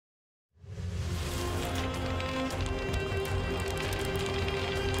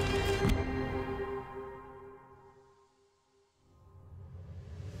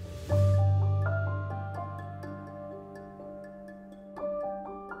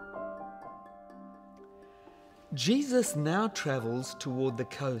Jesus now travels toward the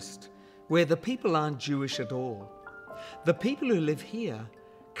coast, where the people aren't Jewish at all. The people who live here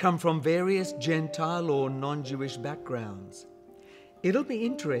come from various Gentile or non-Jewish backgrounds. It'll be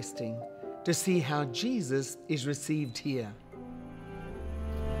interesting to see how Jesus is received here.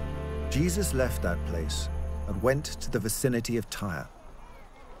 Jesus left that place and went to the vicinity of Tyre.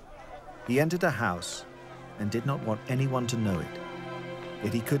 He entered a house and did not want anyone to know it,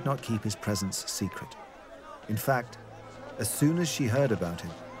 yet he could not keep his presence secret. In fact, as soon as she heard about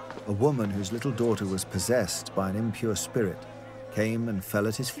him, a woman whose little daughter was possessed by an impure spirit came and fell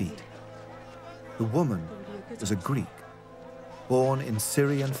at his feet. The woman was a Greek, born in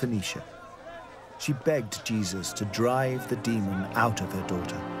Syrian Phoenicia. She begged Jesus to drive the demon out of her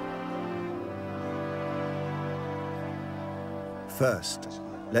daughter. First,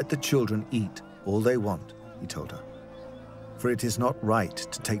 let the children eat all they want, he told her, for it is not right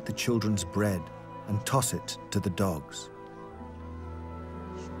to take the children's bread and toss it to the dogs.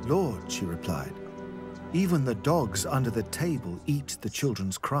 Lord, she replied, even the dogs under the table eat the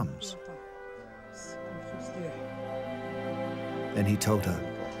children's crumbs. Then he told her,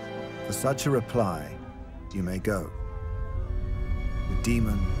 for such a reply, you may go. The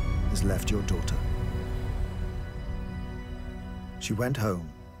demon has left your daughter. She went home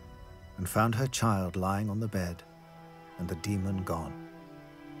and found her child lying on the bed and the demon gone.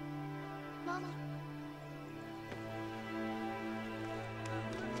 Mama.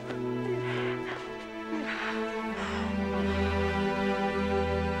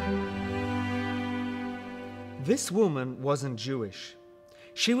 This woman wasn't Jewish.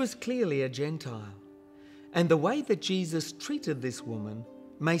 She was clearly a Gentile. And the way that Jesus treated this woman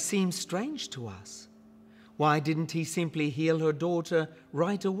may seem strange to us. Why didn't he simply heal her daughter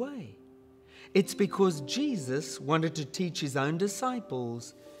right away? It's because Jesus wanted to teach his own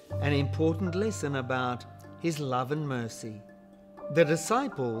disciples an important lesson about his love and mercy. The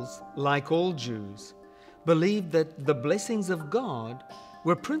disciples, like all Jews, believed that the blessings of God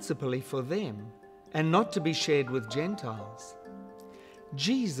were principally for them and not to be shared with Gentiles.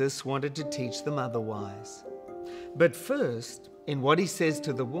 Jesus wanted to teach them otherwise. But first, in what he says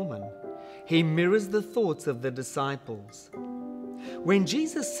to the woman, he mirrors the thoughts of the disciples. When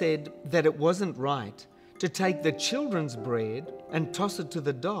Jesus said that it wasn't right to take the children's bread and toss it to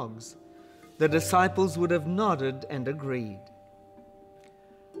the dogs, the disciples would have nodded and agreed.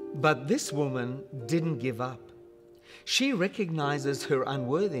 But this woman didn't give up. She recognizes her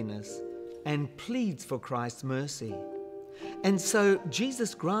unworthiness and pleads for Christ's mercy. And so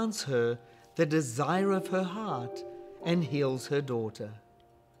Jesus grants her the desire of her heart and heals her daughter.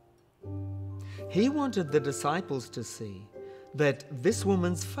 He wanted the disciples to see that this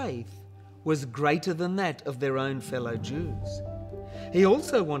woman's faith was greater than that of their own fellow Jews. He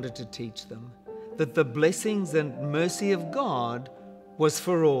also wanted to teach them that the blessings and mercy of God was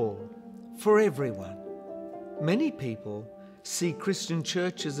for all, for everyone. Many people see Christian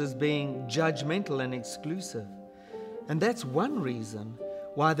churches as being judgmental and exclusive. And that's one reason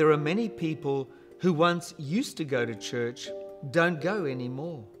why there are many people who once used to go to church don't go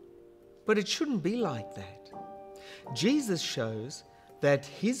anymore. But it shouldn't be like that. Jesus shows that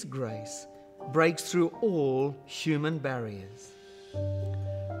his grace breaks through all human barriers.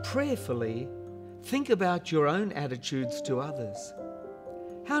 Prayerfully, think about your own attitudes to others.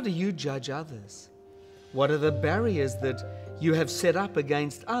 How do you judge others? What are the barriers that you have set up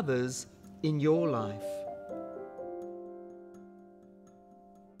against others in your life?